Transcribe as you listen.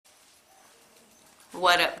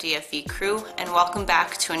What up, DFE crew, and welcome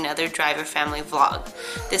back to another driver family vlog.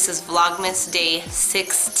 This is Vlogmas day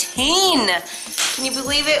 16. Can you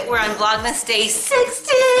believe it? We're on Vlogmas day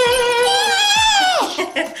 16.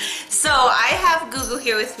 So I have Gugu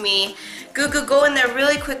here with me. Gugu, go in there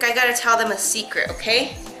really quick. I gotta tell them a secret,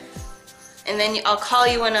 okay? And then I'll call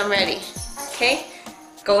you when I'm ready. Okay?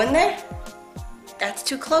 Go in there. That's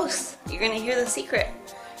too close. You're gonna hear the secret.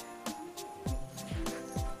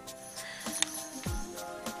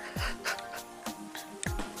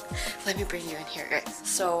 Let me bring you in here, guys.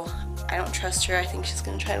 So, I don't trust her. I think she's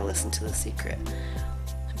gonna try to listen to the secret.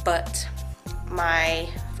 But my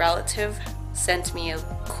relative sent me a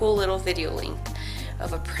cool little video link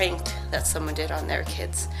of a prank that someone did on their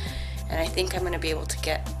kids. And I think I'm gonna be able to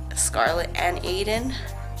get Scarlett and Aiden.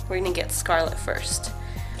 We're gonna get Scarlett first.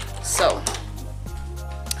 So,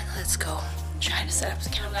 let's go try to set up the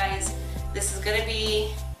camera. Guys, this is gonna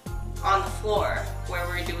be on the floor where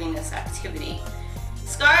we're doing this activity.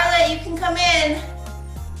 Scarlett, you can come in.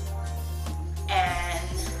 And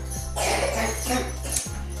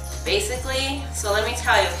basically, so let me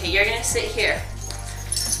tell you, okay, you're gonna sit here.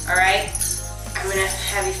 All right, I'm gonna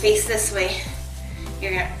have you face this way.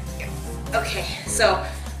 You're gonna, okay, so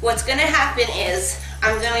what's gonna happen is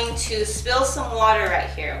I'm going to spill some water right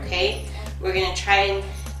here, okay? We're gonna try and,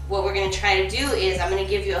 what we're gonna try to do is I'm gonna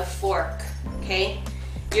give you a fork, okay?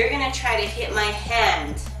 You're gonna try to hit my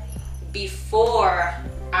hand before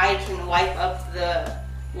I can wipe up the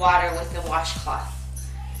water with the washcloth.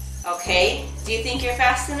 Okay? Do you think you're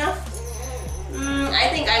fast enough? I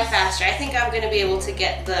think I'm faster. I think I'm gonna be able to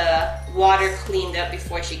get the water cleaned up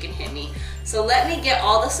before she can hit me. So let me get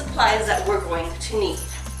all the supplies that we're going to need.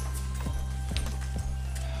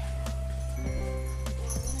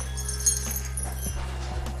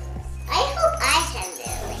 I hope I can do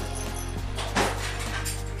it.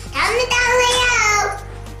 Comment down below.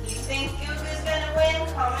 You think Gugu's gonna win?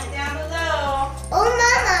 Comment down below. Oh,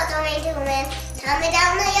 Mama's going to win. Comment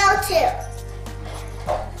down below too.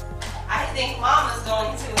 I think Mama's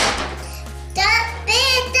going to win.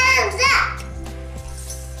 Big thumbs up.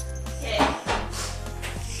 Okay.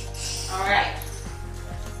 Alright.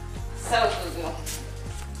 So, Gugu.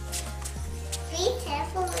 Be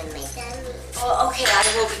careful with my dummy. Well, okay, I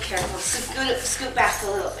will be careful. Scoot back a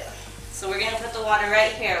little bit. So we're gonna put the water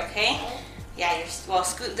right here, okay? Yeah, well,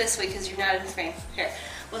 scoot this way because you're not in the frame. Here,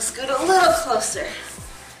 we'll scoot a little closer.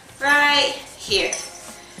 Right here.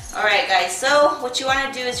 All right, guys, so what you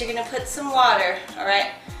wanna do is you're gonna put some water, all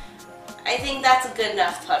right? I think that's a good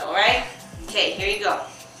enough puddle, right? Okay, here you go.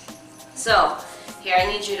 So, here, I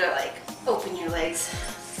need you to like open your legs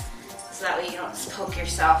so that way you don't poke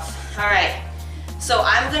yourself. All right. So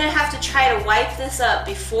I'm gonna have to try to wipe this up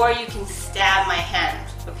before you can stab my hand,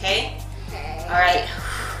 okay? All right,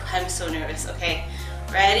 I'm so nervous, okay?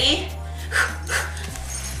 Ready?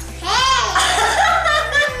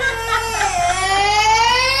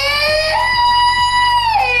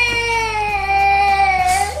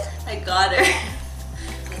 I got her.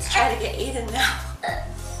 Let's try to get Aiden now.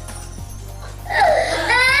 Do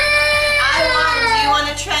you want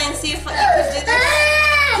to try and see if you can do this?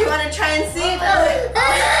 Do you want to try and see?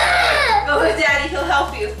 Go with Daddy, he'll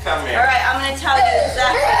help you. Come here. All right, I'm going to tell you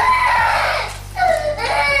exactly.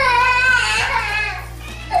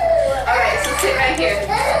 All right, so sit right here.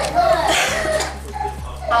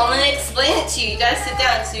 I'm going to explain it to you. You got to sit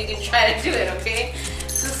down so you can try to do it, okay?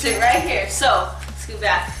 So sit right here. So, scoot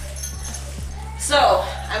back. So,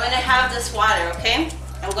 I'm going to have this water, okay?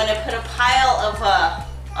 I'm going to put a pile of,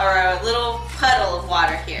 or a little puddle of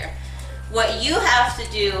water here. What you have to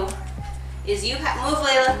do is move,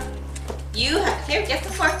 Layla. Here, get the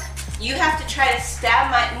fork. You have to try to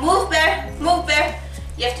stab move Bear.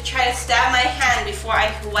 You have to try to stab my hand before I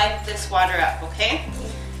can wipe this water up, okay?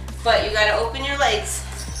 But you gotta open your legs.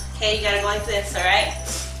 Okay, you gotta go like this, all right?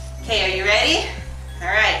 Okay, are you ready? All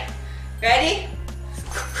right, ready?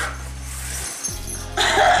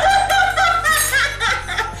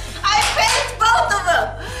 I pranked both of them.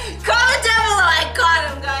 Comment down below. I got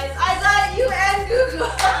him, guys. I got you and Gugu.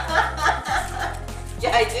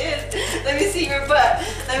 Yeah, I did. Let me see your butt.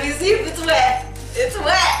 Let me see if it's wet. It's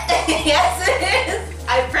wet. Yes, it is.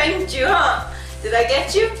 I pranked you, huh? Did I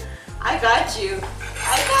get you? I got you.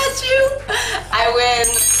 I got you. I win.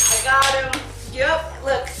 I got him. Yep.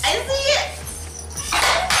 Look, I see it.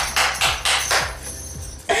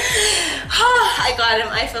 I got him.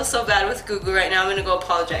 I feel so bad with Gugu right now. I'm gonna go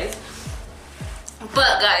apologize.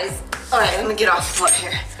 But guys, all right, let me get off the floor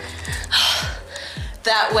here.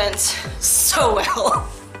 That went so well.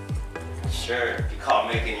 Sure, you call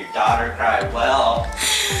making your daughter cry well.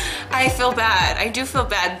 I feel bad. I do feel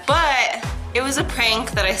bad, but It was a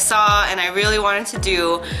prank that I saw and I really wanted to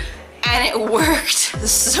do, and it worked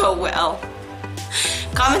so well.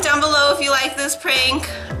 Comment down below if you like this prank.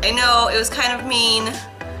 I know it was kind of mean.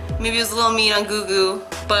 Maybe it was a little mean on Gugu,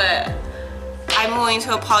 but I'm going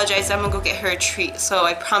to apologize. I'm gonna go get her a treat, so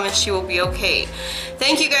I promise she will be okay.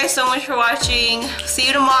 Thank you guys so much for watching. See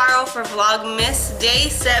you tomorrow for Vlogmas Day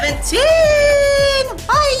 17.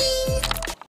 Bye!